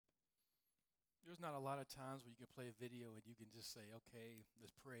There's not a lot of times where you can play a video and you can just say, okay,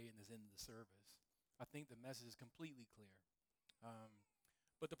 let's pray and this end the service. I think the message is completely clear. Um,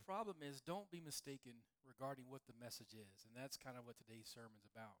 but the problem is, don't be mistaken regarding what the message is. And that's kind of what today's sermon's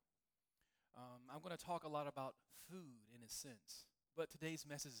about. I'm going to talk a lot about food in a sense, but today's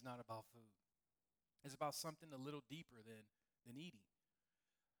message is not about food. It's about something a little deeper than eating.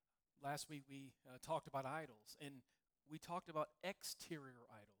 Last week we talked about idols, and we talked about exterior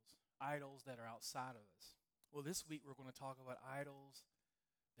idols, idols that are outside of us. Well, this week we're going to talk about idols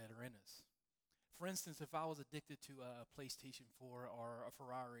that are in us. For instance, if I was addicted to a PlayStation 4 or a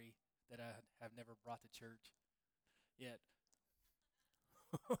Ferrari that I have never brought to church yet,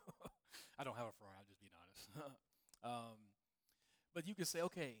 I don't have a Ferrari, I'll just be honest. um, but you could say,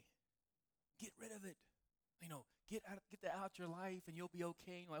 okay, get rid of it. Get that out your life, and you'll be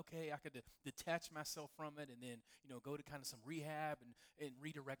okay. Like, okay, I could detach myself from it, and then go to kind of some rehab and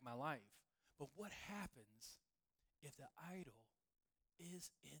redirect my life. But what happens if the idol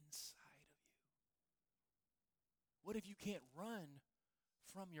is inside of you? What if you can't run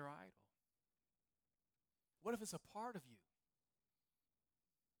from your idol? What if it's a part of you?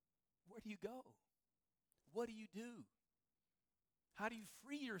 Where do you go? What do you do? How do you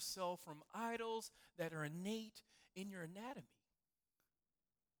free yourself from idols that are innate in your anatomy?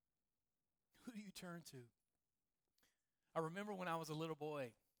 Who do you turn to? I remember when I was a little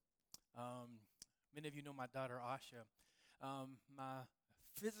boy, um, many of you know my daughter Asha. My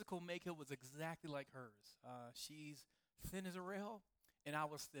physical makeup was exactly like hers. She's thin as a rail, and I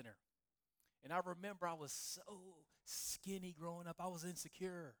was thinner. And I remember I was so skinny growing up, I was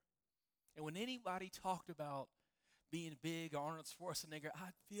insecure. And when anybody talked about being big, Arnold Schwarzenegger,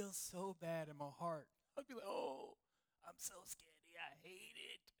 I'd feel so bad in my heart. I'd be like, oh, I'm so skinny. I hate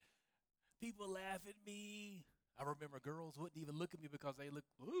it. People laugh at me. I remember girls wouldn't even look at me because they looked,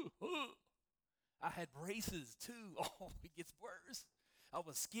 ooh, ooh. I had braces too. Oh, it gets worse. I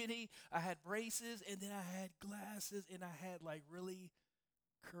was skinny. I had braces, and then I had glasses, and I had like really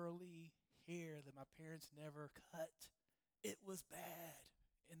curly hair that my parents never cut. It was bad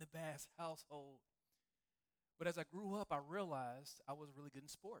in the Bass household. But as I grew up, I realized I was really good in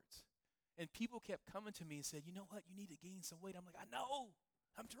sports. And people kept coming to me and said, you know what, you need to gain some weight. I'm like, I know,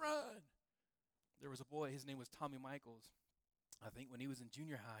 I'm trying. There was a boy, his name was Tommy Michaels. I think when he was in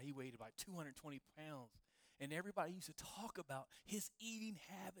junior high, he weighed about 220 pounds. And everybody used to talk about his eating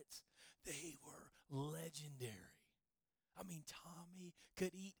habits. They were legendary. I mean, Tommy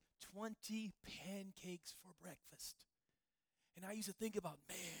could eat 20 pancakes for breakfast. And I used to think about,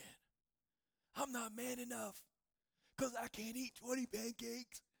 man, I'm not man enough because I can't eat 20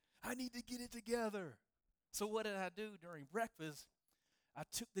 pancakes. I need to get it together. So what did I do during breakfast? I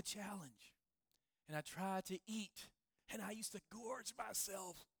took the challenge and I tried to eat, and I used to gorge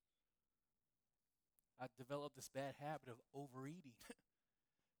myself. I developed this bad habit of overeating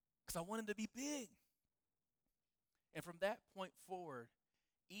because I wanted to be big. And from that point forward,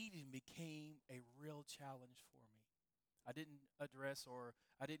 eating became a real challenge for me. I didn't address or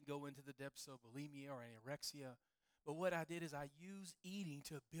I didn't go into the depths of bulimia or anorexia, but what I did is I used eating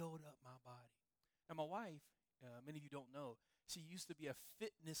to build up my body. And my wife, many of you don't know, she used to be a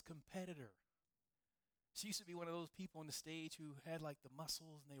fitness competitor. She used to be one of those people on the stage who had like the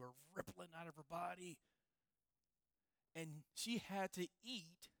muscles and they were rippling out of her body. And she had to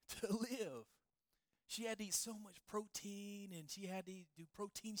eat to live. She had to eat so much protein, and she had to do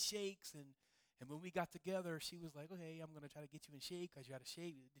protein shakes. And when we got together, she was like, okay, I'm going to try to get you in shape because you had a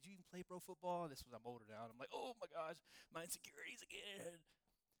shape. Did you even play pro football? This was, I'm older now. I'm like, oh my gosh, my insecurities again.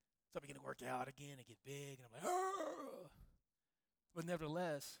 So I began to work out again and get big. And I'm like, oh. But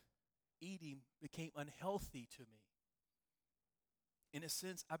nevertheless, eating became unhealthy to me. In a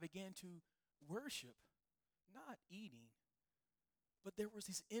sense, I began to worship, not eating, but there was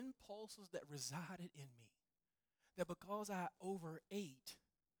these impulses that resided in me that because I overate,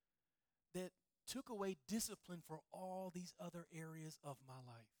 that took away discipline for all these other areas of my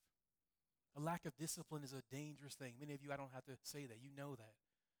life. A lack of discipline is a dangerous thing. Many of you, I don't have to say that. You know that.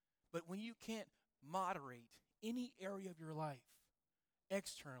 But when you can't moderate any area of your life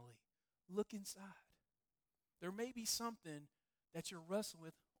externally, look inside. There may be something that you're wrestling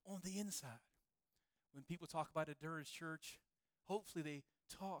with on the inside. When people talk about endurance church, hopefully they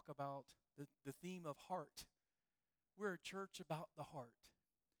talk about the theme of heart. We're a church about the heart.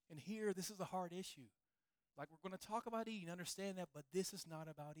 And here, this is a hard issue. Like, we're going to talk about eating, understand that, but this is not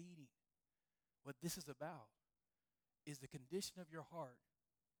about eating. What this is about is the condition of your heart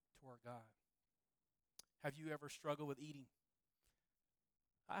toward God. Have you ever struggled with eating?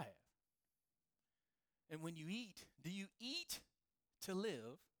 I have. And when you eat, do you eat to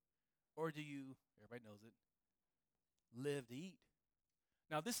live Or do you, everybody knows it, live to eat?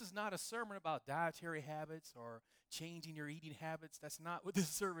 Now, this is not a sermon about dietary habits or changing your eating habits. That's not what this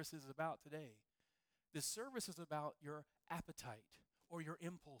service is about today. This service is about your appetite or your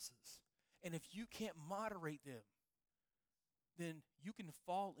impulses. And if you can't moderate them, then you can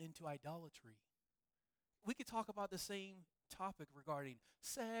fall into idolatry. We could talk about the same topic regarding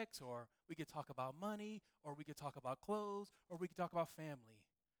sex, or we could talk about money, or we could talk about clothes, or we could talk about family.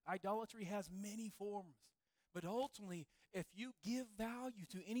 Idolatry has many forms. But ultimately, if you give value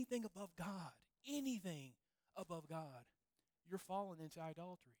to anything above God, you're falling into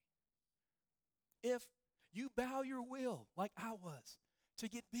idolatry. If you bow your will, like I was, to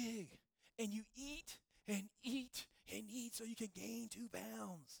get big, and you eat and eat and eat so you can gain 2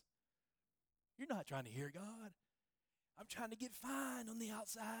 pounds, you're not trying to hear God. I'm trying to get fine on the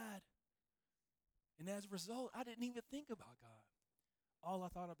outside. And as a result, I didn't even think about God. All I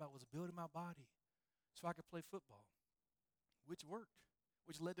thought about was building my body so I could play football, which worked,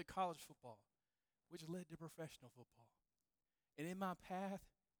 which led to college football, which led to professional football. And in my path,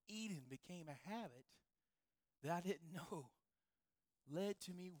 eating became a habit that I didn't know led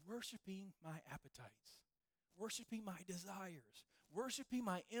to me worshiping my appetites, worshiping my desires, worshiping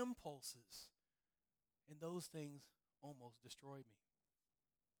my impulses. And those things almost destroyed me.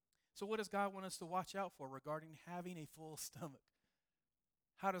 So what does God want us to watch out for regarding having a full stomach?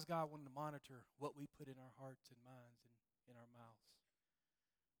 How does God want to monitor what we put in our hearts and minds and in our mouths?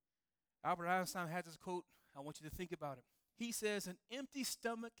 Albert Einstein has this quote. I want you to think about it. He says, an empty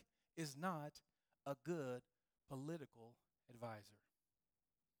stomach is not a good political advisor.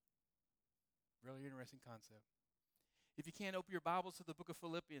 Really interesting concept. If you can't open your Bibles to the book of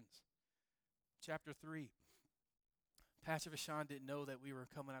Philippians, chapter 3. Pastor Vashon didn't know that we were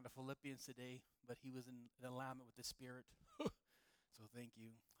coming out of Philippians today, but he was in alignment with the Spirit. So thank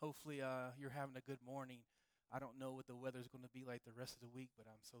you. Hopefully you're having a good morning. I don't know what the weather's going to be like the rest of the week, but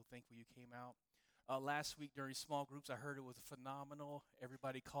I'm so thankful you came out. Last week during small groups, I heard it was phenomenal.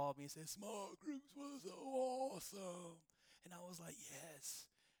 Everybody called me and said, small groups was so awesome. And I was like, yes.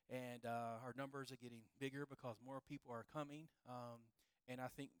 And our numbers are getting bigger because more people are coming. And I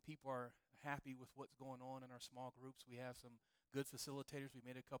think people are happy with what's going on in our small groups. We have some good facilitators. We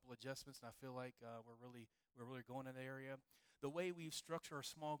made a couple adjustments, and I feel like we're really going in that area. The way we've structured our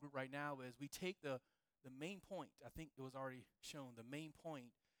small group right now is we take the main point. I think it was already shown, the main point,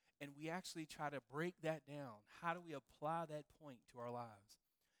 and we actually try to break that down. How do we apply that point to our lives?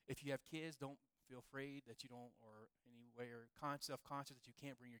 If you have kids, don't feel afraid that you don't, or any way, or self-conscious that you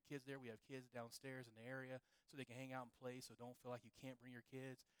can't bring your kids there. We have kids downstairs in the area so they can hang out and play, so don't feel like you can't bring your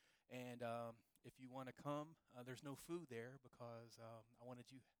kids. And if you want to come, there's no food there because I wanted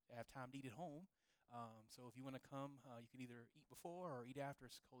you to have time to eat at home. So if you want to come, you can either eat before or eat after.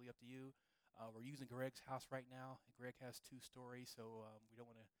 It's totally up to you. We're using Greg's house right now. Greg has 2 stories, so we don't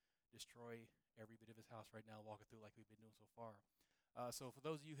want to destroy every bit of his house right now, walking through like we've been doing so far. So for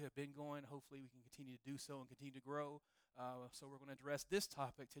those of you who have been going, hopefully we can continue to do so and continue to grow. So we're going to address this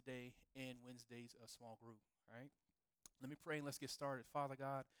topic today in Wednesday's small group, all right? Let me pray and let's get started. Father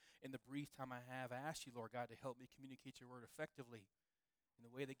God, in the brief time I have, I ask you, Lord God, to help me communicate your word effectively in the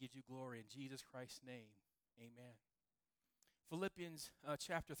way that gives you glory. In Jesus Christ's name, amen. Philippians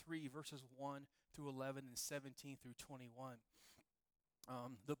chapter 3, verses 1 through 11 and 17 through 21.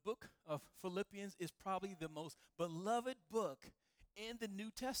 The book of Philippians is probably the most beloved book in the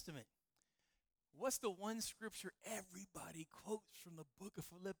New Testament. What's the one scripture everybody quotes from the book of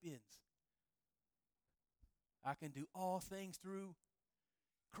Philippians? I can do all things through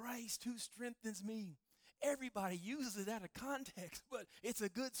Christ who strengthens me. Everybody uses it out of context, but it's a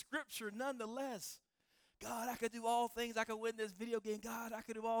good scripture nonetheless. God, I could do all things. I could win this video game. God, I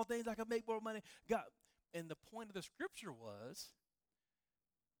could do all things. I could make more money. God, and the point of the scripture was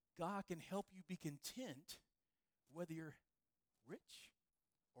God can help you be content whether you're rich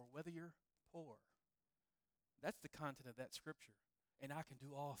or whether you're poor. That's the content of that scripture. And I can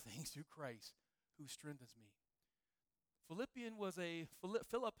do all things through Christ who strengthens me. Philippi was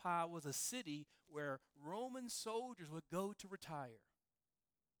a city where Roman soldiers would go to retire.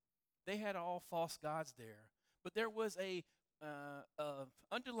 They had all false gods there, but there was a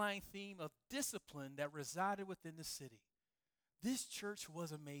underlying theme of discipline that resided within the city. This church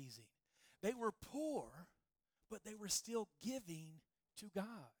was amazing. They were poor, but they were still giving to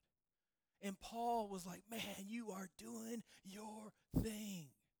God. And Paul was like, man, you are doing your thing.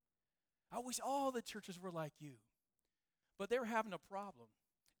 I wish all the churches were like you. But they were having a problem.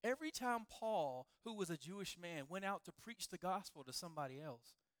 Every time Paul, who was a Jewish man, went out to preach the gospel to somebody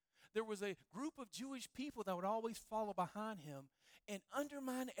else, there was a group of Jewish people that would always follow behind him, and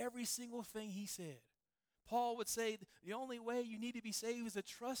undermine every single thing he said. Paul would say the only way you need to be saved is to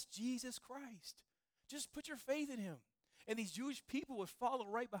trust Jesus Christ. Just put your faith in him. And these Jewish people would follow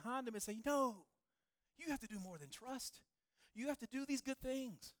right behind him and say, no, you have to do more than trust. You have to do these good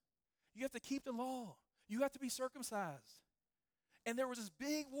things. You have to keep the law. You have to be circumcised. And there was this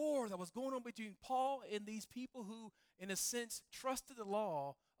big war that was going on between Paul and these people who, in a sense, trusted the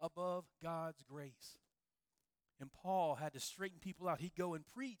law above God's grace. And Paul had to straighten people out. He'd go and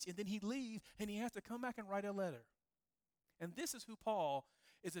preach, and then he'd leave, and he had to come back and write a letter. And this is who Paul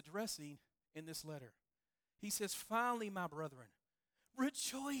is addressing in this letter. He says, finally, my brethren,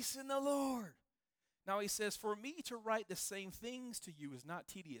 rejoice in the Lord. Now he says, for me to write the same things to you is not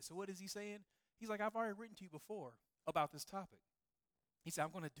tedious. So what is he saying? He's like, I've already written to you before about this topic. He said,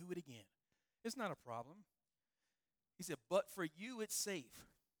 I'm going to do it again. It's not a problem. He said, but for you it's safe.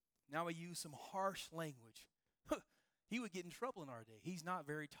 Now I use some harsh language. He would get in trouble in our day. He's not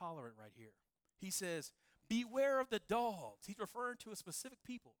very tolerant right here. He says, beware of the dogs. He's referring to a specific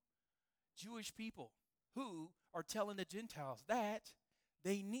people, Jewish people, who are telling the Gentiles that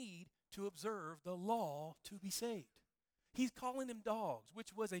they need to observe the law to be saved. He's calling them dogs,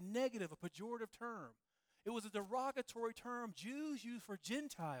 which was a negative, a pejorative term. It was a derogatory term Jews used for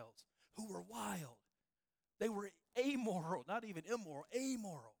Gentiles who were wild. They were amoral, not even immoral,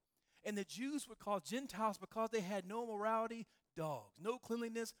 amoral. And the Jews would call Gentiles, because they had no morality, dogs. No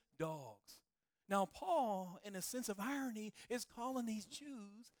cleanliness, dogs. Now Paul, in a sense of irony, is calling these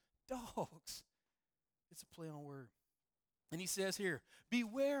Jews dogs. It's a play on word. And he says here,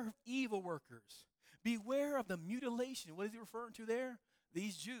 beware of evil workers. Beware of the mutilation. What is he referring to there?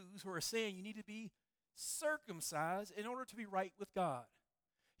 These Jews who are saying you need to be circumcised in order to be right with God.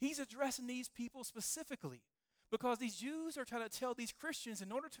 He's addressing these people specifically because these Jews are trying to tell these Christians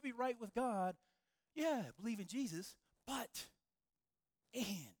in order to be right with God, yeah, believe in Jesus, and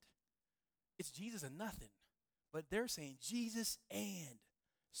it's Jesus and nothing. But they're saying Jesus and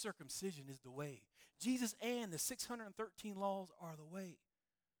circumcision is the way. Jesus and the 613 laws are the way.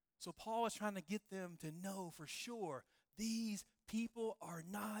 So Paul is trying to get them to know for sure these people are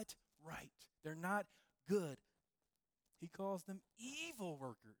not right. They're not good. He calls them evil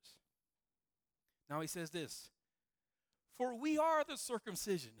workers. Now he says this, for we are the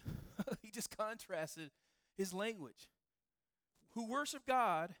circumcision. He just contrasted his language. Who worship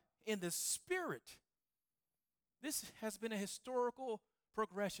God in the Spirit. This has been a historical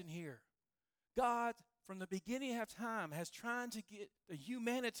progression here. God, from the beginning of time, has tried to get the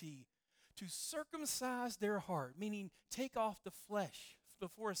humanity to circumcise their heart, meaning take off the flesh, the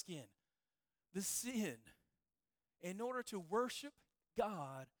foreskin, the sin, in order to worship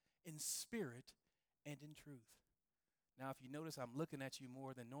God in spirit and in truth. Now, if you notice I'm looking at you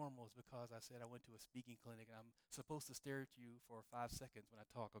more than normal, it's because I said I went to a speaking clinic and I'm supposed to stare at you for 5 seconds when I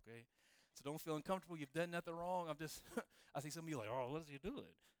talk, okay? So don't feel uncomfortable. You've done nothing wrong. I'm just, I see some of you like, oh, what is he doing?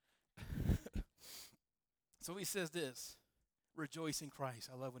 So he says this, rejoice in Christ.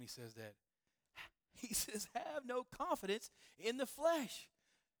 I love when he says that. He says, have no confidence in the flesh.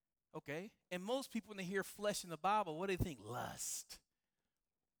 Okay? And most people, when they hear flesh in the Bible, what do they think? Lust.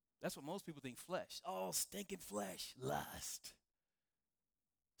 That's what most people think, flesh. Oh, stinking flesh, lust.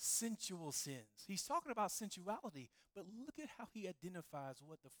 Sensual sins. He's talking about sensuality, but look at how he identifies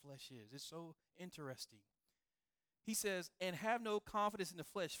what the flesh is. It's so interesting. He says, and have no confidence in the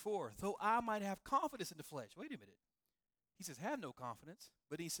flesh, for though I might have confidence in the flesh. Wait a minute. He says, have no confidence,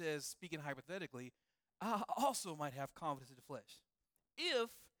 but he says, speaking hypothetically, I also might have confidence in the flesh.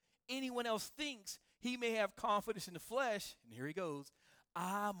 If anyone else thinks he may have confidence in the flesh, and here he goes,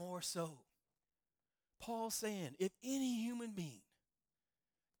 I more so. Paul's saying, if any human being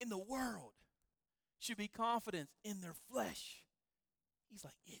in the world should be confident in their flesh, he's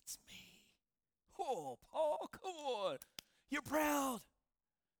like, it's me. Oh, Paul, come on. You're proud.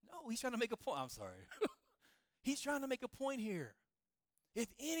 No, he's trying to make a point. I'm sorry. He's trying to make a point here. If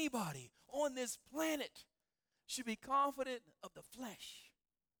anybody on this planet should be confident of the flesh,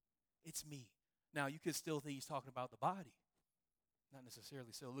 it's me. Now, you could still think he's talking about the body. Not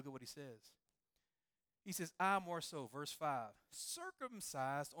necessarily so. Look at what he says. He says, I more so, verse 5,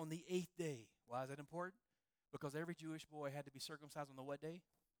 circumcised on the 8th day. Why is that important? Because every Jewish boy had to be circumcised on the what day?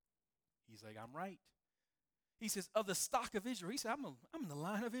 He's like, I'm right. He says, of the stock of Israel. He said, I'm in the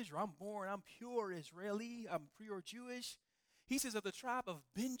line of Israel. I'm born, I'm pure Israeli. I'm pure Jewish. He says, of the tribe of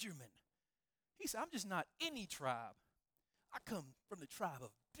Benjamin. He said, I'm just not any tribe. I come from the tribe of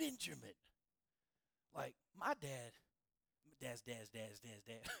Benjamin. Like my dad's dad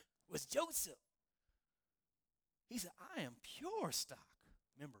was Joseph. He said, I am pure stock.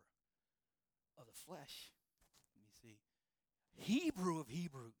 Remember, of the flesh. Let me see. Hebrew of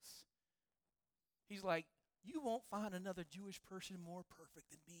Hebrews. He's like, you won't find another Jewish person more perfect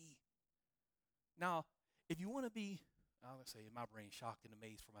than me. Now, if you want to be, let's say, in my brain, shocked and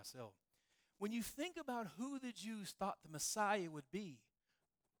amazed for myself, when you think about who the Jews thought the Messiah would be,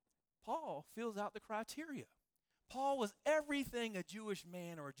 Paul fills out the criteria. Paul was everything a Jewish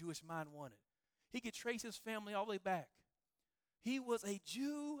man or a Jewish mind wanted. He could trace his family all the way back. He was a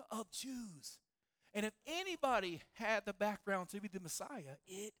Jew of Jews. And if anybody had the background to be the Messiah,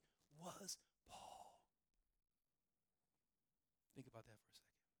 it was Paul. Think about that for a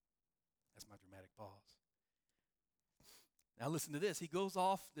second. That's my dramatic pause. Now listen to this. He goes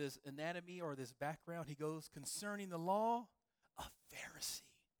off this anatomy or this background. He goes concerning the law, a Pharisee.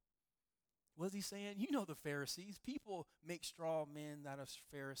 What is he saying? You know the Pharisees. People make straw men out of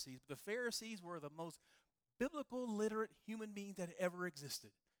Pharisees. But the Pharisees were the most biblical, literate human beings that ever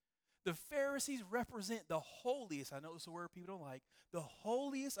existed. The Pharisees represent the holiest, I know it's a word people don't like, the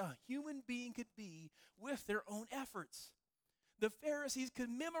holiest a human being could be with their own efforts. The Pharisees could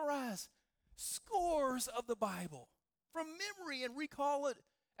memorize scores of the Bible from memory and recall it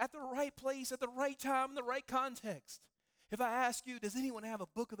at the right place, at the right time, in the right context. If I ask you, does anyone have a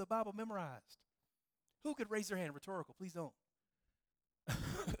book of the Bible memorized? Who could raise their hand? Rhetorical, please don't.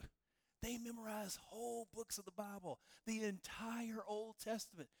 They memorized whole books of the Bible, the entire Old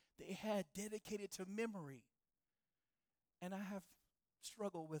Testament. They had dedicated to memory. And I have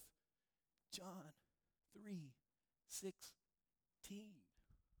struggled with John 3:16.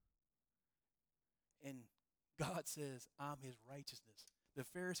 And God says, I'm his righteousness. The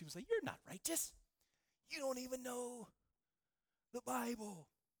Pharisee would say, you're not righteous. You don't even know the Bible.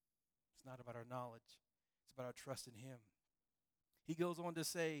 It's not about our knowledge. It's about our trust in him. He goes on to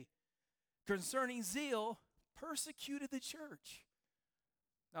say, concerning zeal, persecuted the church.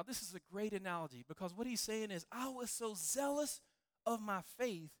 Now, this is a great analogy because what he's saying is, I was so zealous of my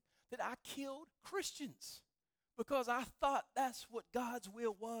faith that I killed Christians because I thought that's what God's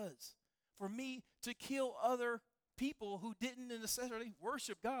will was, for me to kill other people who didn't necessarily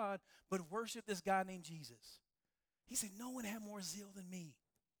worship God, but worship this guy named Jesus. He said, no one had more zeal than me.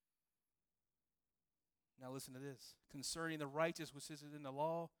 Now listen to this. Concerning the righteous which is in the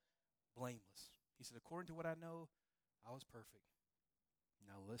law, blameless. He said, according to what I know, I was perfect.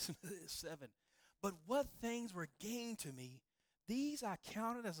 Now listen to this, 7. But what things were gained to me, these I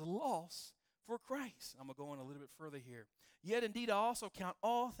counted as a loss for Christ. I'm going to go on a little bit further here. Yet indeed I also count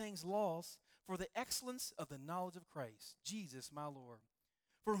all things lost for the excellence of the knowledge of Christ, Jesus my Lord,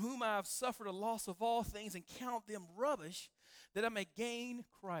 for whom I have suffered a loss of all things and count them rubbish, that I may gain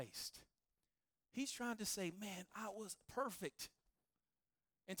Christ. He's trying to say, man, I was perfect.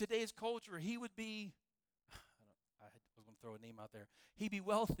 In today's culture, he would be, I was going to throw a name out there. He'd be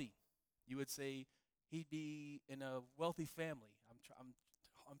wealthy. You would say he'd be in a wealthy family. I'm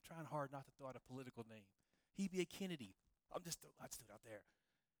trying hard not to throw out a political name. He'd be a Kennedy. I just threw it out there.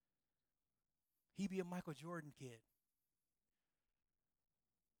 He'd be a Michael Jordan kid.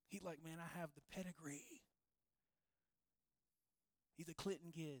 He'd like, man, I have the pedigree. He's a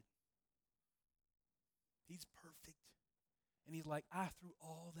Clinton kid. He's perfect. And he's like, I threw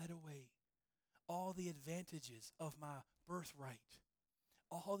all that away. All the advantages of my birthright.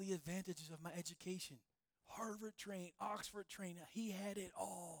 All the advantages of my education. Harvard trained, Oxford trained. He had it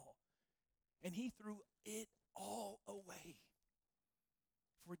all. And he threw it all away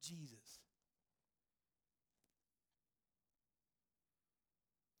for Jesus.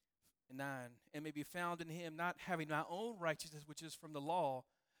 And 9, and may be found in him, not having my own righteousness, which is from the law,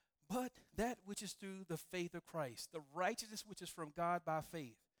 but that which is through the faith of Christ, the righteousness which is from God by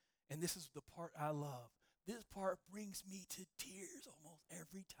faith. And this is the part I love. This part brings me to tears almost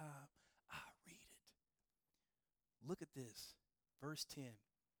every time I read it. Look at this, verse 10.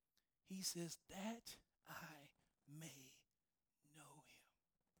 He says, that I may know him.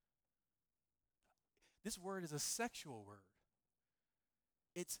 This word is a sexual word.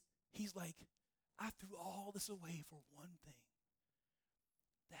 He's like, I threw all this away for one thing,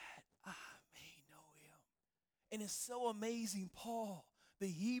 that I may know him. And it's so amazing, Paul, the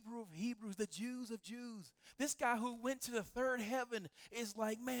Hebrew of Hebrews, the Jews of Jews, this guy who went to the third heaven is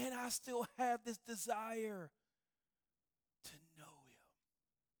like, man, I still have this desire to know him.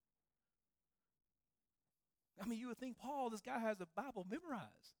 I mean, you would think, Paul, this guy has the Bible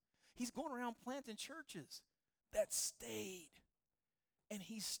memorized. He's going around planting churches that stayed. And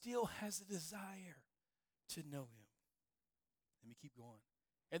he still has a desire to know him. Let me keep going.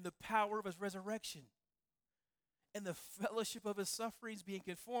 And the power of his resurrection. And the fellowship of his sufferings, being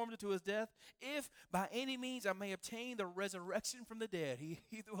conformed to his death, if by any means I may obtain the resurrection from the dead.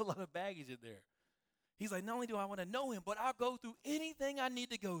 He threw a lot of baggage in there. He's like, not only do I want to know him, but I'll go through anything I need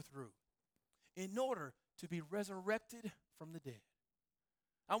to go through in order to be resurrected from the dead.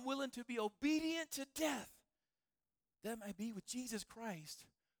 I'm willing to be obedient to death, that I may be with Jesus Christ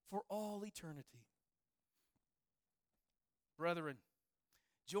for all eternity. Brethren,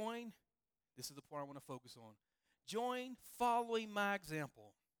 join, this is the part I want to focus on. Join following my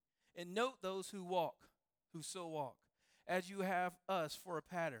example, and note those who so walk, as you have us for a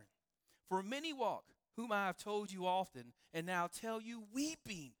pattern. For many walk, whom I have told you often, and now tell you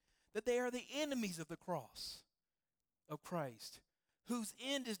weeping, that they are the enemies of the cross of Christ, whose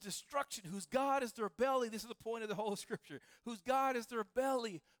end is destruction, whose God is their belly. This is the point of the whole scripture. Whose God is their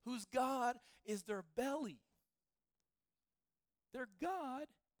belly, whose God is their belly. Their God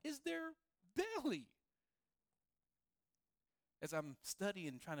is their belly. As I'm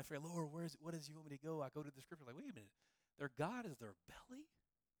studying, trying to figure, Lord, what does you want me to go? I go to the scripture like, wait a minute. Their God is their belly?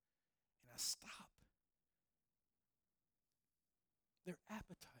 And I stop. Their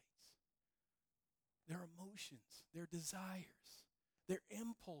appetites, their emotions, their desires, their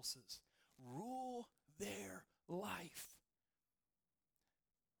impulses rule their life.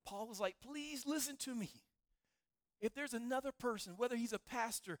 Paul was like, please listen to me. If there's another person, whether he's a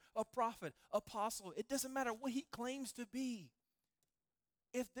pastor, a prophet, apostle, it doesn't matter what he claims to be.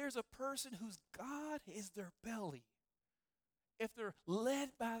 If there's a person whose God is their belly, if they're led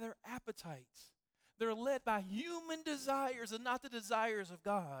by their appetites, they're led by human desires and not the desires of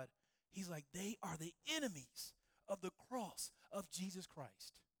God, he's like, they are the enemies of the cross of Jesus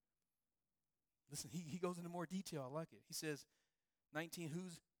Christ. Listen, he goes into more detail. I like it. He says, 19,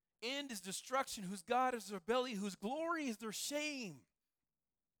 whose end is destruction, whose God is their belly, whose glory is their shame,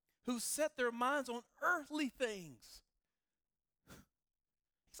 who set their minds on earthly things.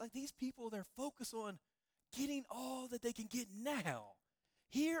 It's like these people, they're focused on getting all that they can get now,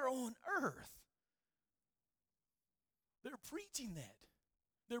 here on earth. They're preaching that.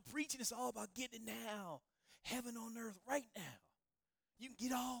 They're preaching it's all about getting now, heaven on earth right now. You can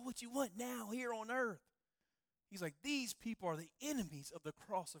get all what you want now, here on earth. He's like, these people are the enemies of the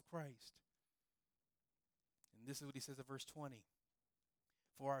cross of Christ. And this is what he says in verse 20.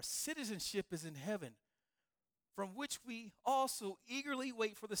 For our citizenship is in heaven, from which we also eagerly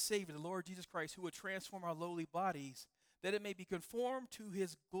wait for the Savior, the Lord Jesus Christ, who will transform our lowly bodies, that it may be conformed to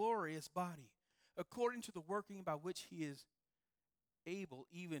his glorious body, according to the working by which he is able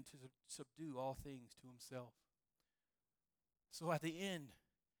even to subdue all things to himself. So at the end,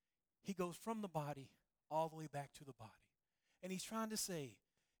 he goes from the body all the way back to the body. And he's trying to say,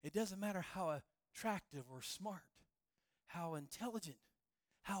 it doesn't matter how attractive or smart, how intelligent,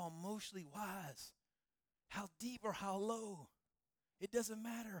 how emotionally wise, how deep or how low. It doesn't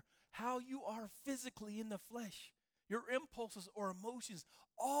matter how you are physically in the flesh, your impulses or emotions,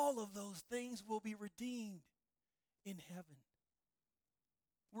 all of those things will be redeemed in heaven.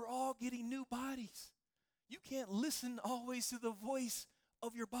 We're all getting new bodies. You can't listen always to the voice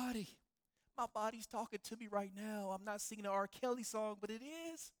of your body. My body's talking to me right now. I'm not singing an R. Kelly song, but it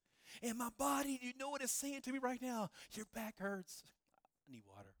is. And my body, you know what it's saying to me right now? Your back hurts. I need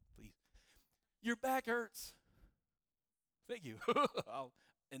water, please. Your back hurts. Thank you.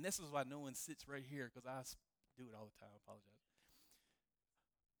 And this is why no one sits right here, because I do it all the time. I apologize.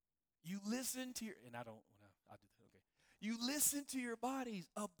 You listen to your, and I don't want to, I'll do that, okay. You listen to your bodies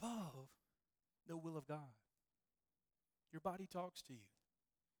above the will of God. Your body talks to you.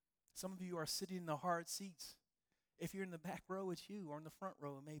 Some of you are sitting in the hard seats. If you're in the back row, it's you, or in the front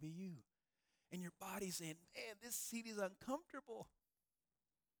row, it may be you. And your body's saying, man, this seat is uncomfortable.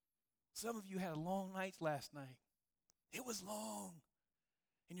 Some of you had long nights last night. It was long.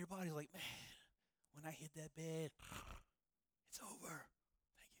 And your body's like, man, when I hit that bed, it's over.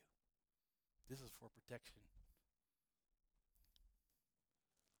 Thank you. This is for protection.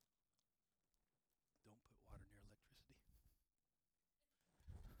 Don't put water near electricity.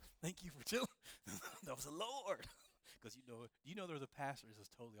 Thank you for chilling. That was the Lord. Because you know there was a pastor, this is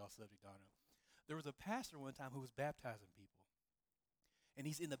totally off subject, Donna. There was a pastor one time who was baptizing people. And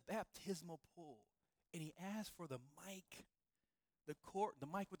he's in the baptismal pool. And he asked for the mic, the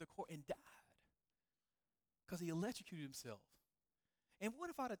mic with the cord, and died. Because he electrocuted himself. And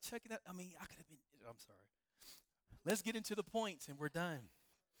what if I'd have checked it out? I mean, I could have been, I'm sorry. Let's get into the points and we're done.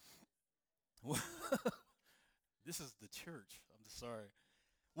 This is the church. I'm sorry.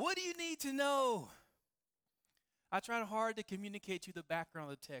 What do you need to know? I tried hard to communicate to you the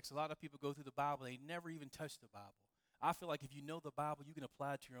background of the text. A lot of people go through the Bible, they never even touch the Bible. I feel like if you know the Bible, you can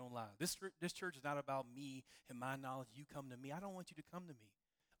apply it to your own life. This church is not about me and my knowledge. You come to me. I don't want you to come to me,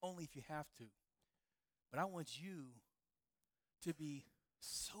 only if you have to. But I want you to be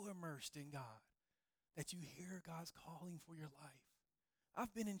so immersed in God that you hear God's calling for your life.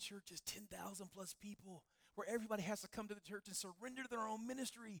 I've been in churches, 10,000 plus people, where everybody has to come to the church and surrender their own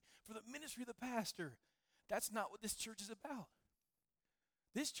ministry for the ministry of the pastor. That's not what this church is about.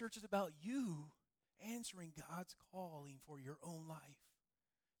 This church is about you answering God's calling for your own life.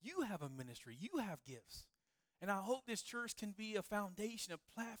 You have a ministry. You have gifts. And I hope this church can be a foundation,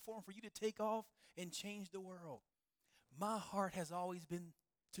 a platform for you to take off and change the world. My heart has always been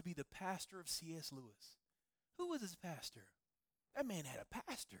to be the pastor of C.S. Lewis. Who was his pastor? That man had a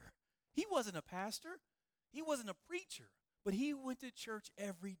pastor. He wasn't a pastor. He wasn't a preacher. But he went to church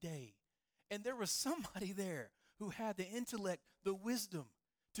every day. And there was somebody there who had the intellect, the wisdom,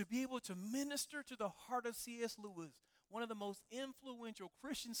 to be able to minister to the heart of C.S. Lewis, one of the most influential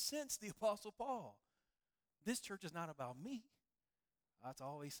Christians since the Apostle Paul. This church is not about me. I have to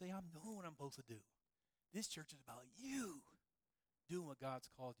always say, I'm doing what I'm supposed to do. This church is about you doing what God's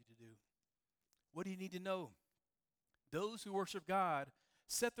called you to do. What do you need to know? Those who worship God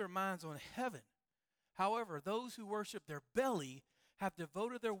set their minds on heaven. However, those who worship their belly have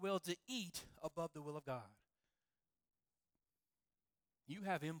devoted their will to eat above the will of God. You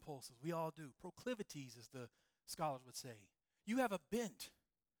have impulses. We all do. Proclivities, as the scholars would say. You have a bent.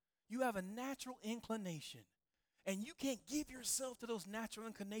 You have a natural inclination. And you can't give yourself to those natural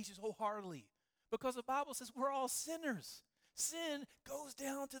inclinations wholeheartedly, because the Bible says we're all sinners. Sin goes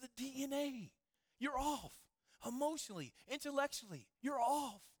down to the DNA. You're off. Emotionally, intellectually, you're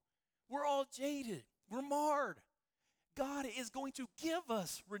off. We're all jaded. We're marred. God is going to give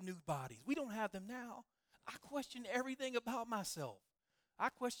us renewed bodies. We don't have them now. I question everything about myself. I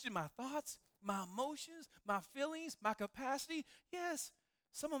question my thoughts, my emotions, my feelings, my capacity. Yes,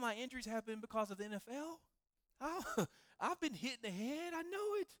 some of my injuries have been because of the NFL. I've been hit in the head. I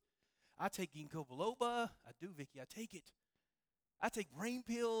know it. I take ginkgo biloba. I do, Vicky. I take it. I take brain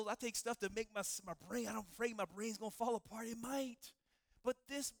pills. I take stuff to make my brain. I'm afraid my brain's going to fall apart. It might. But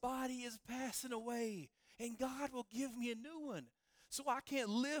this body is passing away, and God will give me a new one. So I can't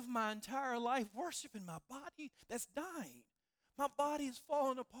live my entire life worshiping my body that's dying. My body is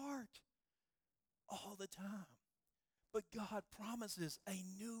falling apart all the time. But God promises a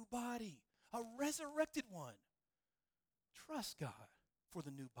new body, a resurrected one. Trust God for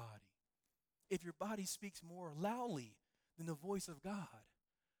the new body. If your body speaks more loudly than the voice of God,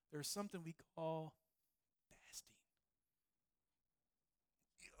 there's something we call fasting.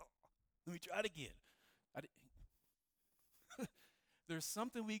 Let me try it again. There's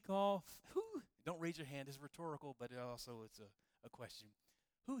something we call, don't raise your hand, it's rhetorical, but it's a question.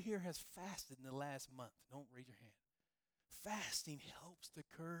 Who here has fasted in the last month? Don't raise your hand. Fasting helps to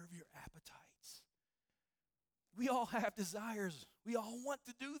curb your appetites. We all have desires. We all want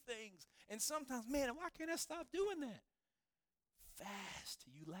to do things. And sometimes, man, why can't I stop doing that? Fast,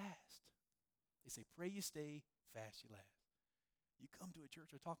 you last. They say, pray you stay, fast you last. You come to a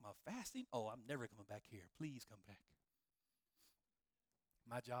church or talk about fasting? Oh, I'm never coming back here. Please come back.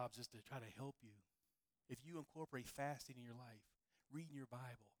 My job is just to try to help you. If you incorporate fasting in your life, reading your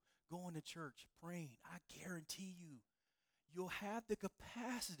Bible, going to church, praying, I guarantee you'll have the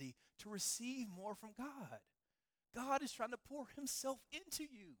capacity to receive more from God. God is trying to pour himself into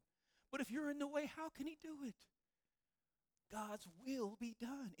you. But if you're in the way, how can he do it? God's will be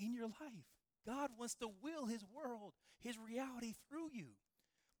done in your life. God wants to will his world, his reality through you.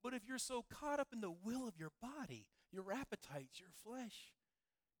 But if you're so caught up in the will of your body, your appetites, your flesh,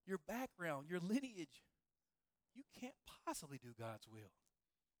 your background, your lineage, you can't possibly do God's will.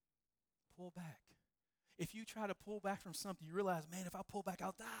 Pull back. If you try to pull back from something, you realize, man, if I pull back,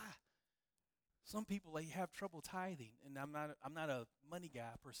 I'll die. Some people, they have trouble tithing, and I'm not a money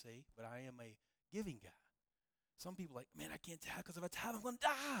guy per se, but I am a giving guy. Some people are like, man, I can't tithe because if I tithe, I'm going to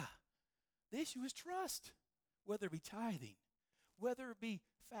die. The issue is trust, whether it be tithing, whether it be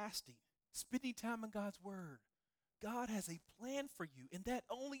fasting, spending time in God's word. God has a plan for you, and that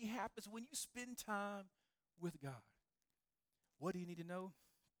only happens when you spend time with God. What do you need to know?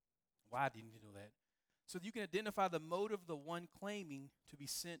 Why do you need to know that? So that you can identify the motive of the one claiming to be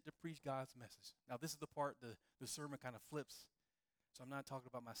sent to preach God's message. Now, this is the part the sermon kind of flips. So I'm not talking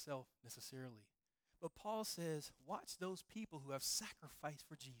about myself necessarily. But Paul says, watch those people who have sacrificed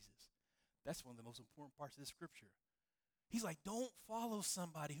for Jesus. That's one of the most important parts of the scripture. He's like, don't follow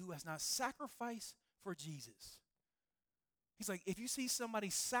somebody who has not sacrificed for Jesus. He's like, if you see somebody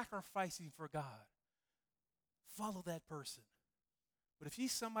sacrificing for God, follow that person. But if you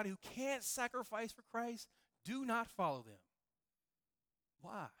see somebody who can't sacrifice for Christ, do not follow them.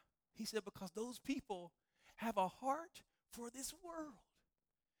 Why? He said, because those people have a heart for this world.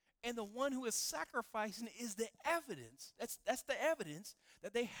 And the one who is sacrificing is the evidence. That's the evidence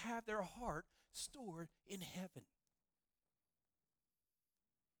that they have their heart stored in heaven.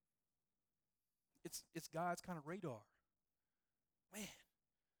 It's God's kind of radar. Man,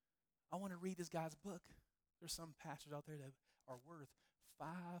 I want to read this guy's book. There's some pastors out there that are worth $500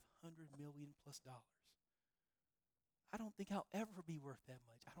 million plus. I don't think I'll ever be worth that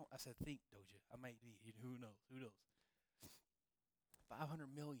much. I said think, Doja. I might be. Who knows? Who knows? 500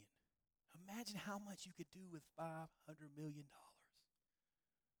 million. Imagine how much you could do with $500 million.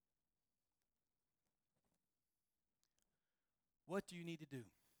 What do you need to do?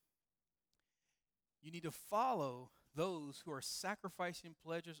 You need to follow those who are sacrificing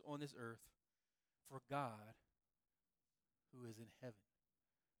pleasures on this earth for God who is in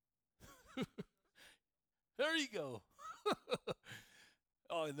heaven. There you go.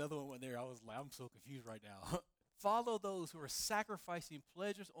 Oh, another one went there. I'm so confused right now. Follow those who are sacrificing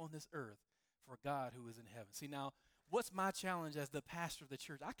pleasures on this earth for God who is in heaven. See, now, what's my challenge as the pastor of the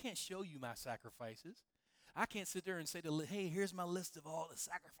church? I can't show you my sacrifices. I can't sit there and say, hey, here's my list of all the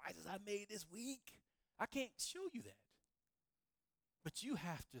sacrifices I made this week. I can't show you that. But you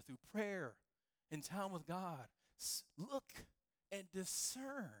have to, through prayer and time with God, look and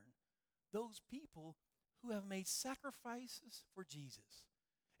discern those people who have made sacrifices for Jesus.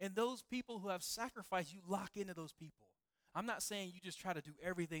 And those people who have sacrificed, you lock into those people. I'm not saying you just try to do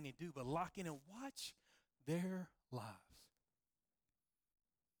everything they do, but lock in and watch their lives.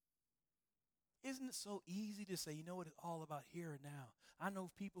 Isn't it so easy to say, you know what, it's all about here and now. I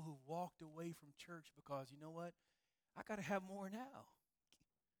know people who walked away from church because, you know what, I got to have more now.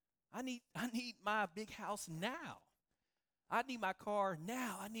 I need my big house now. I need my car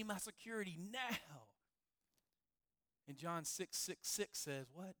now. I need my security now. And John 6:6 says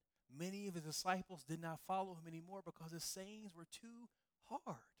what? Many of his disciples did not follow him anymore because his sayings were too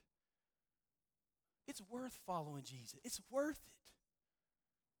hard. It's worth following Jesus. It's worth it.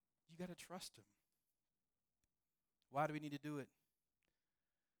 You got to trust him. Why do we need to do it?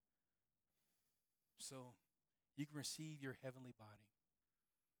 So you can receive your heavenly body.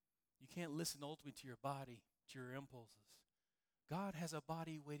 You can't listen ultimately to your body, to your impulses. God has a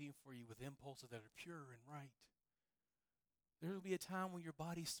body waiting for you with impulses that are pure and right. There will be a time when your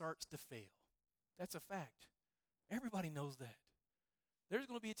body starts to fail. That's a fact. Everybody knows that. There's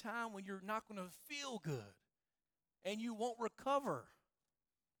going to be a time when you're not going to feel good and you won't recover.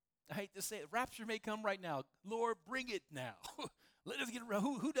 I hate to say it. Rapture may come right now. Lord, bring it now. Let us get around.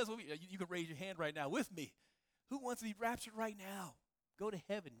 Who does what you can raise your hand right now with me. Who wants to be raptured right now? Go to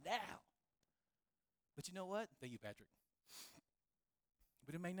heaven now. But you know what? Thank you, Patrick.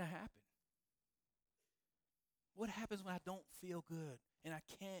 But it may not happen. What happens when I don't feel good and I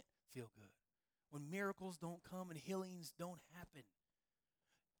can't feel good? When miracles don't come and healings don't happen?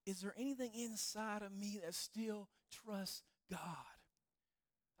 Is there anything inside of me that still trusts God?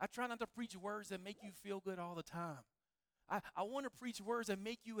 I try not to preach words that make you feel good all the time. I want to preach words that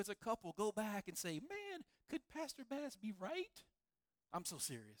make you as a couple go back and say, man, could Pastor Bass be right? I'm so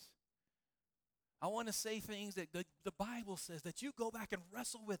serious. I want to say things that the Bible says that you go back and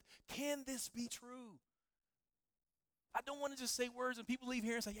wrestle with. Can this be true? I don't want to just say words and people leave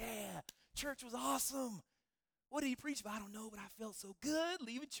here and say, yeah, church was awesome. What did he preach about? I don't know, but I felt so good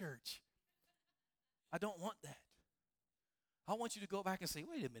leaving church. I don't want that. I want you to go back and say,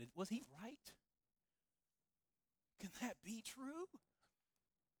 wait a minute, was he right? Can that be true?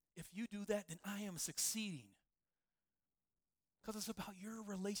 If you do that, then I am succeeding. Because it's about your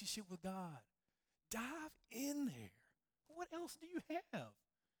relationship with God. Dive in there. What else do you have?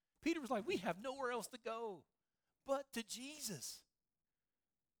 Peter was like, we have nowhere else to go but to Jesus.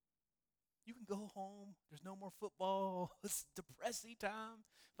 You can go home. There's no more football. It's depressing time.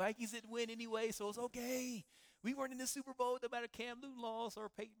 Vikings didn't win anyway, so it's okay. We weren't in the Super Bowl. No matter Cam Newton lost or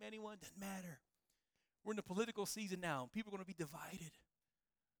Peyton Manning won. Doesn't matter. We're in the political season now. People are going to be divided.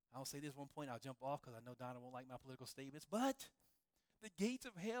 I'll say this one point. I'll jump off because I know Donna won't like my political statements. But the gates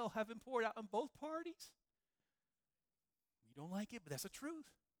of hell have been poured out on both parties. You don't like it, but that's the truth.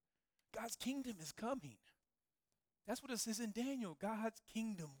 God's kingdom is coming. That's what it says in Daniel. God's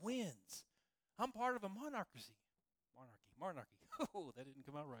kingdom wins. I'm part of a monarchy. Monarchy. Oh, that didn't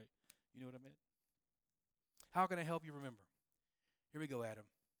come out right. You know what I meant? How can I help you remember? Here we go, Adam.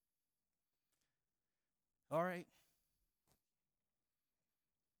 All right.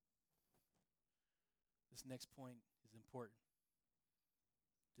 This next point is important.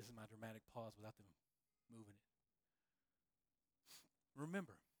 This is my dramatic pause without them moving it.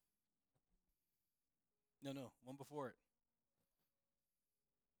 Remember. No, one before it.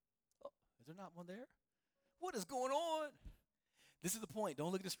 Oh, is there not one there? What is going on? This is the point.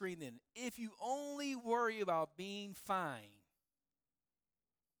 Don't look at the screen then. If you only worry about being fine.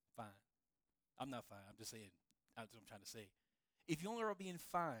 I'm not fine. I'm just saying. That's what I'm trying to say. If you only are being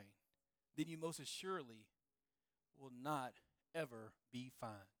fine, then you most assuredly will not ever be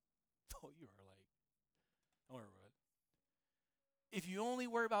fine. Oh, you are like, don't worry about it. If you only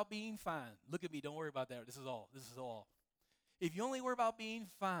worry about being fine, look at me. Don't worry about that. This is all. This is all. If you only worry about being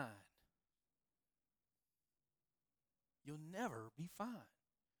fine, you'll never be fine.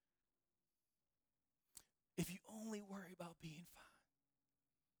 If you only worry about being fine,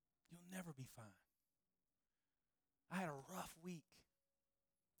 you'll never be fine. I had a rough week,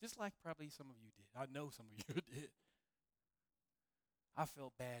 just like probably some of you did. I know some of you did. I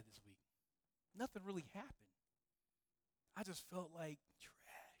felt bad this week. Nothing really happened. I just felt like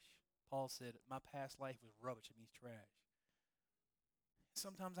trash. Paul said, my past life was rubbish. It means trash.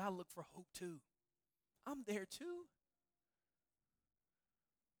 Sometimes I look for hope too. I'm there too.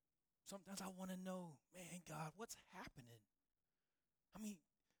 Sometimes I want to know, man, God, what's happening? I mean,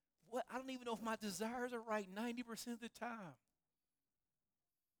 what? I don't even know if my desires are right 90% of the time.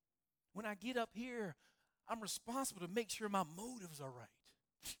 When I get up here, I'm responsible to make sure my motives are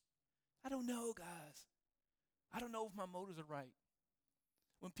right. I don't know, guys. I don't know if my motives are right.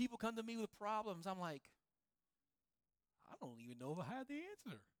 When people come to me with problems, I'm like, I don't even know if I have the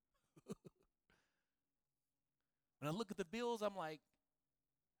answer. When I look at the bills, I'm like,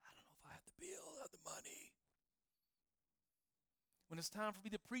 I don't know if I have the bill, I have the money. When it's time for me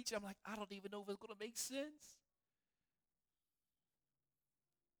to preach, I'm like, I don't even know if it's going to make sense.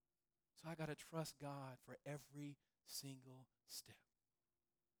 So I got to trust God for every single step.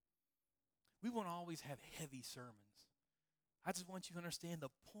 We won't always have heavy sermons. I just want you to understand the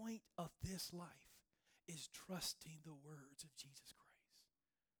point of this life is trusting the words of Jesus Christ.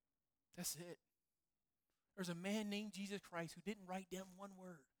 That's it. There's a man named Jesus Christ who didn't write down one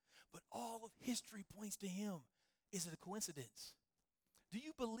word, but all of history points to him. Is it a coincidence? Do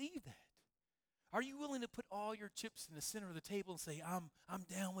you believe that? Are you willing to put all your chips in the center of the table and say, I'm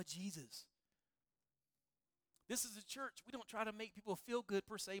down with Jesus? This is a church. We don't try to make people feel good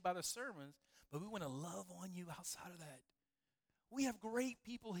per se by the sermons, but we want to love on you outside of that. We have great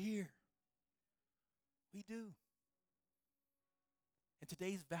people here. We do. And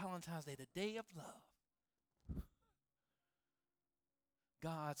today's Valentine's Day, the day of love.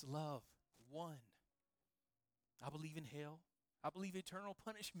 God's love won. I believe in hell. I believe eternal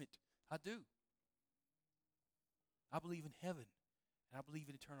punishment. I do. I believe in heaven. And I believe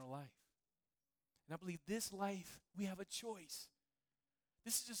in eternal life. And I believe this life, we have a choice.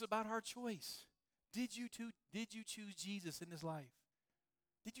 This is just about our choice. Did you choose Jesus in this life?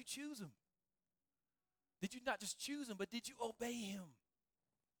 Did you choose him? Did you not just choose him, but did you obey him?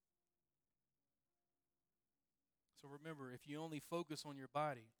 So remember, if you only focus on your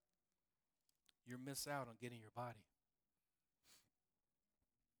body, you'll miss out on getting your body.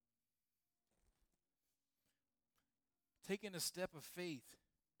 Taking a step of faith,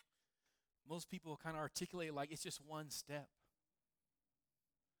 most people kind of articulate like it's just one step.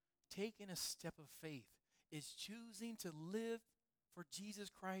 Taking a step of faith is choosing to live for Jesus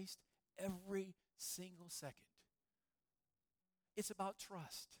Christ every single second. It's about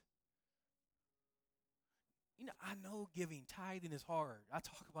trust. You know, I know giving, tithing is hard. I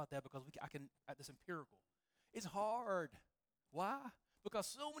talk about that because that's empirical. It's hard. Why? Because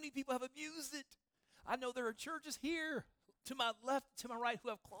so many people have abused it. I know there are churches here to my left, to my right, who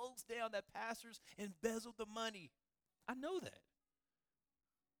have closed down, that pastors embezzled the money. I know that.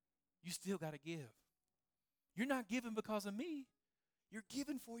 You still got to give. You're not giving because of me. You're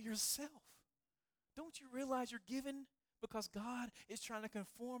giving for yourself. Don't you realize you're giving because God is trying to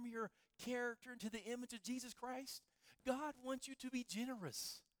conform your character into the image of Jesus Christ? God wants you to be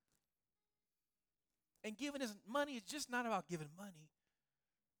generous. And giving his money is just not about giving money.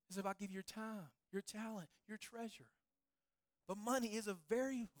 It's about giving your time, your talent, your treasure. But money is a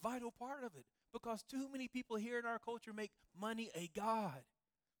very vital part of it because too many people here in our culture make money a god.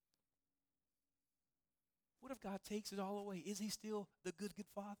 What if God takes it all away? Is he still the good, good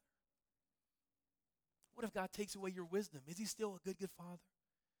father? What if God takes away your wisdom? Is he still a good, good father?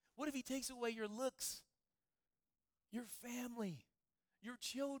 What if he takes away your looks, your family, your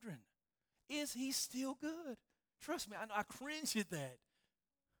children? Is he still good? Trust me, I cringe at that.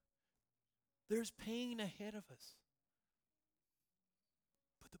 There's pain ahead of us.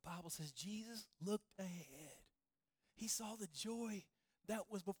 But the Bible says Jesus looked ahead. He saw the joy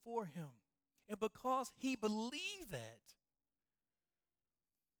that was before him. And because he believed that,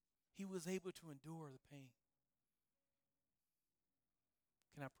 he was able to endure the pain.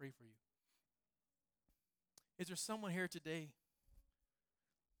 Can I pray for you? Is there someone here today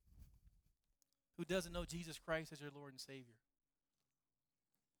who doesn't know Jesus Christ as your Lord and Savior?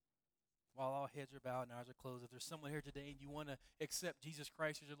 while all heads are bowed and eyes are closed, if there's someone here today and you want to accept Jesus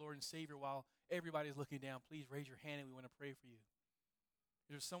Christ as your Lord and Savior while everybody's looking down, please raise your hand and we want to pray for you. If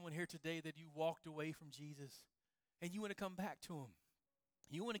there's someone here today that you walked away from Jesus and you want to come back to him.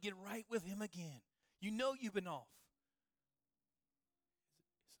 You want to get right with him again. You know you've been off.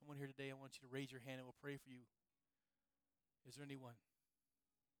 Someone here today, I want you to raise your hand and we'll pray for you. Is there anyone?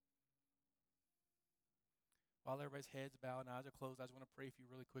 While everybody's heads bowed and eyes are closed, I just want to pray for you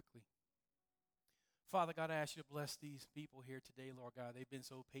really quickly. Father God, I ask you to bless these people here today, Lord God. They've been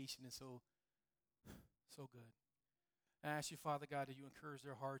so patient and so good. I ask you, Father God, that you encourage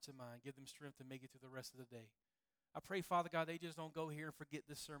their hearts and minds. Give them strength to make it through the rest of the day. I pray, Father God, they just don't go here and forget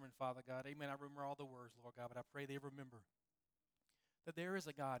this sermon, Father God. Amen. I remember all the words, Lord God, but I pray they remember that there is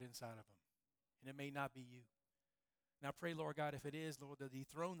a God inside of them, and it may not be you. And I pray, Lord God, if it is, Lord, they'll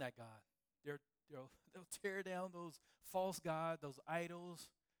dethrone that God. They'll tear down those false gods, those idols,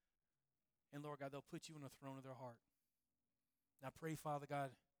 and Lord God, they'll put you on the throne of their heart. And I pray, Father God,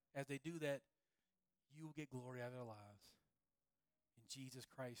 as they do that, you will get glory out of their lives. In Jesus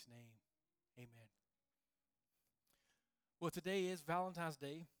Christ's name, amen. Well, today is Valentine's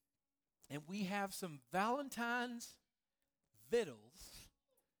Day, and we have some Valentine's vittles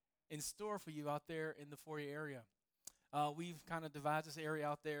in store for you out there in the foyer area. We've kind of divided this area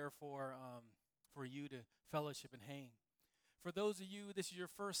out there for you to fellowship and hang. For those of you, this is your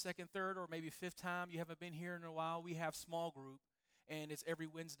first, second, third, or maybe fifth time, you haven't been here in a while, we have small group, and it's every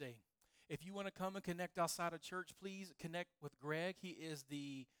Wednesday. If you want to come and connect outside of church, please connect with Greg. He is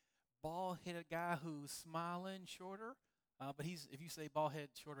the bald-headed guy who's smiling, shorter. But if you say bald-headed,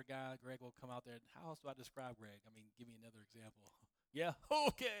 shorter guy, Greg will come out there. How else do I describe Greg? I mean, give me another example. Yeah,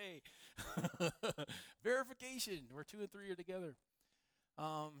 okay. Verification. Where 2 and 3 are together.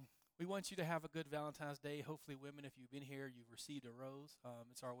 We want you to have a good Valentine's Day. Hopefully, women, if you've been here, you've received a rose.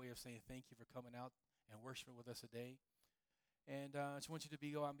 It's our way of saying thank you for coming out and worshiping with us today. And I just want you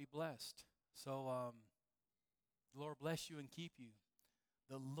to go out and be blessed. So the Lord bless you and keep you.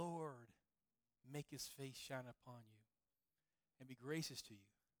 The Lord make his face shine upon you and be gracious to you.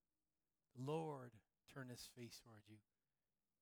 The Lord turn his face toward you